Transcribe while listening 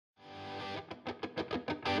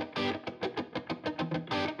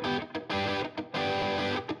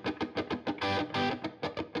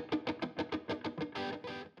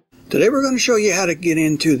Today we're going to show you how to get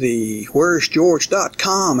into the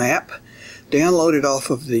wheresgeorge.com app. Download it off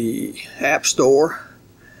of the App Store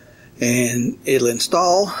and it'll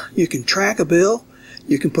install. You can track a bill.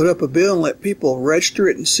 You can put up a bill and let people register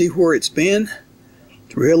it and see where it's been.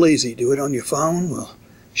 It's real easy. Do it on your phone. We'll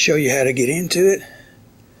show you how to get into it.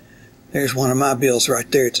 There's one of my bills right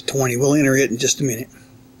there. It's a 20. We'll enter it in just a minute.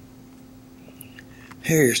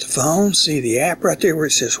 Here's the phone. See the app right there where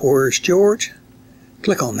it says Where's George?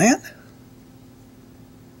 Click on that.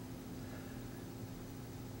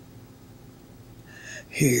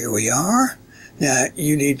 Here we are. Now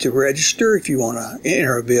you need to register if you want to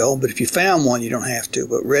enter a bill, but if you found one you don't have to.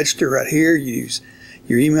 But register right here. Use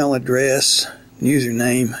your email address,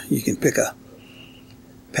 username. You can pick a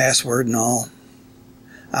password and all.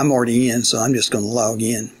 I'm already in, so I'm just going to log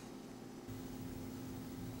in.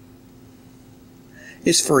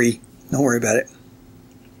 It's free. Don't worry about it.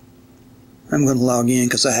 I'm going to log in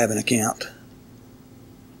because I have an account.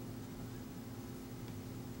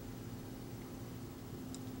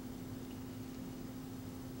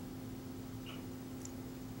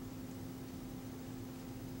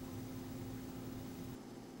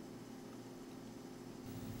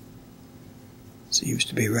 Seems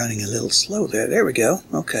to be running a little slow there. There we go.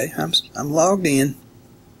 Okay, I'm logged in.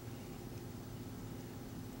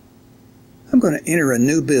 I'm going to enter a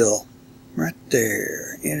new bill. Right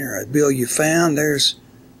there. Enter a bill you found. There's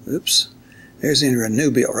enter a new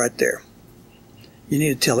bill right there. You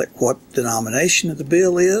need to tell it what denomination of the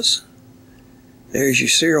bill is. There's your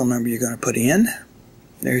serial number you're going to put in.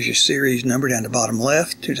 There's your series number down the bottom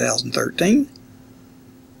left, 2013.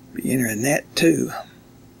 Be entering that too.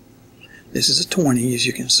 This is a 20, as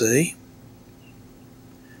you can see.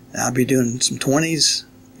 I'll be doing some 20s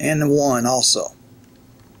and the 1 also.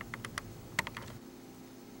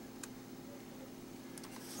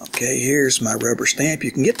 Okay, here's my rubber stamp.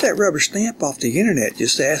 You can get that rubber stamp off the internet.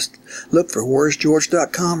 Just look for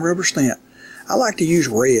wheresgeorge.com rubber stamp. I like to use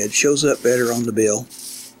red. Shows up better on the bill.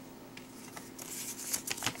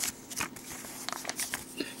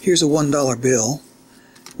 Here's a $1 bill.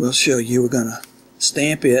 We'll show you. We're going to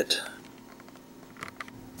stamp it.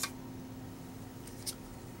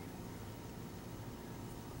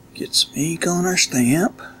 Get some ink on our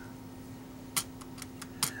stamp.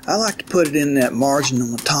 I like to put it in that margin on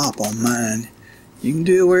the top on mine. You can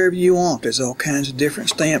do it wherever you want. There's all kinds of different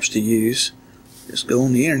stamps to use. Just go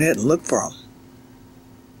on the internet and look for them.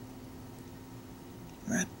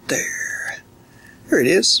 Right there. There it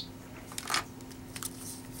is.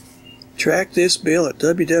 Track this bill at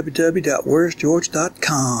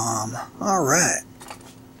www.wheresgeorge.com. Alright.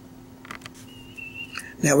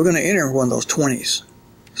 Now we're going to enter one of those 20s.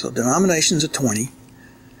 So denomination's a 20.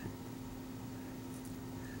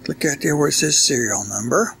 Click right there where it says serial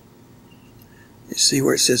number. You see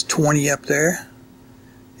where it says 20 up there?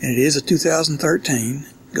 And it is a 2013.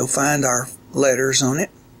 Go find our letters on it.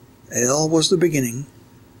 L was the beginning.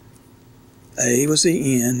 A was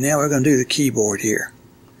the end. Now we're going to do the keyboard here.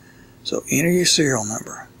 So enter your serial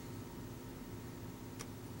number.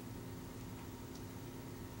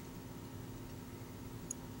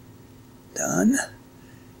 Done.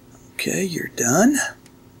 Okay, you're done.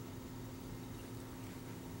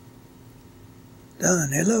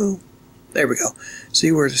 Done. Hello. There we go.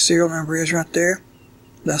 See where the serial number is right there?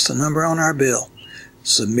 That's the number on our bill.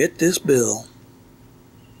 Submit this bill.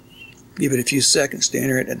 Give it a few seconds to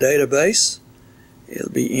enter it in a database.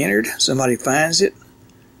 It'll be entered. Somebody finds it.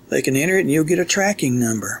 They can enter it and you'll get a tracking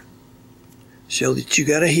number. Show that you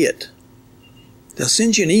got a hit. They'll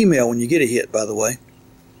send you an email when you get a hit, by the way.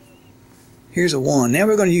 Here's a 1. Now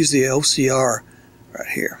we're going to use the OCR right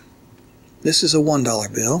here. This is a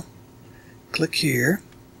 $1 bill. Click here.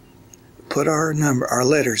 Put our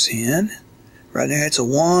letters in. Right now it's a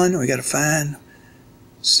 1. We got to find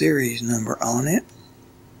series number on it.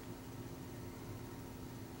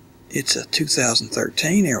 It's a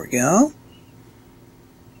 2013. There we go.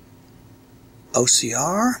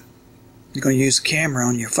 OCR. You're going to use the camera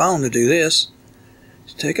on your phone to do this.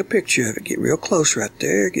 Just take a picture of it. Get real close right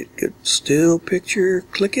there. Get a good still picture.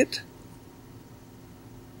 Click it.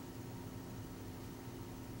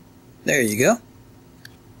 There you go.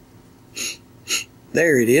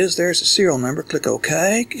 There it is. There's the serial number. Click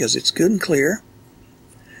OK because it's good and clear.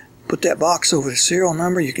 Put that box over the serial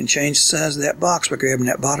number. You can change the size of that box by grabbing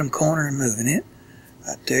that bottom corner and moving it.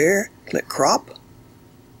 Right there. Click crop.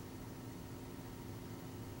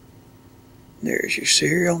 There's your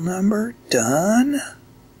serial number. Done.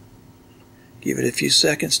 Give it a few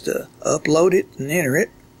seconds to upload it and enter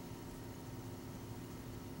it.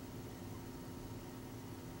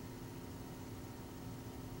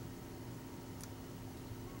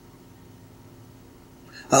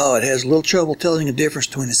 Oh, it has a little trouble telling the difference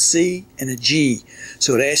between a C and a G.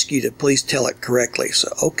 So it asks you to please tell it correctly. So,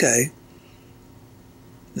 okay.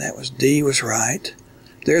 That was D was right.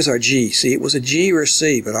 There's our G. See, it was a G or a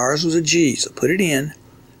C, but ours was a G. So put it in.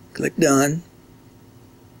 Click Done.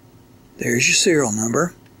 There's your serial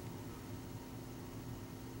number.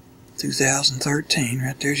 2013.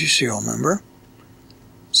 Right there's your serial number.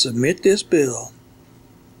 Submit this bill.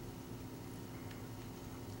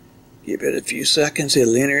 Give it a few seconds.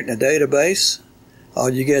 It'll enter it in the database. All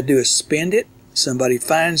you got to do is spend it. Somebody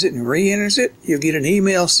finds it and re-enters it. You'll get an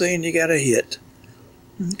email saying you got a hit.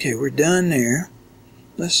 Okay, we're done there.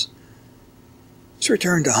 Let's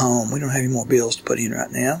return to home. We don't have any more bills to put in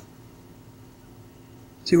right now.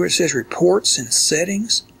 See where it says Reports and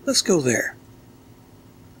Settings? Let's go there.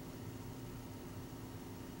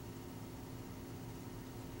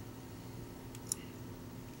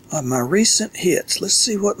 My recent hits. Let's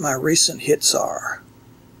see what my recent hits are.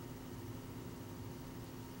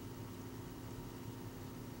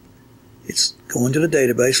 It's going to the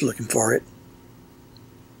database looking for it.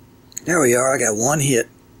 There we are. I got one hit.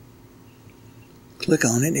 Click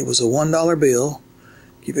on it. It was a $1 bill.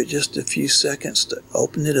 Give it just a few seconds to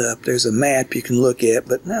open it up. There's a map you can look at,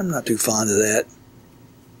 but I'm not too fond of that.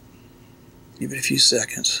 Give it a few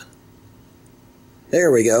seconds.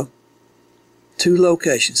 There we go. 2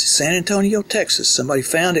 locations. San Antonio, Texas. Somebody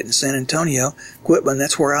found it in San Antonio. Quitman,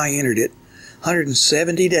 that's where I entered it.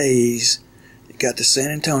 170 days. It got to San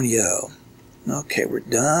Antonio. Okay, we're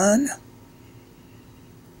done.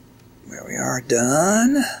 There we are,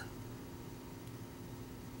 done.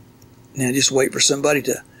 Now just wait for somebody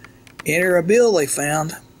to enter a bill they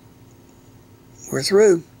found. We're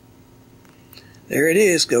through. There it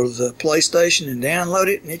is. Go to the PlayStation and download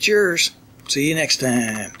it, and it's yours. See you next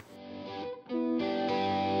time.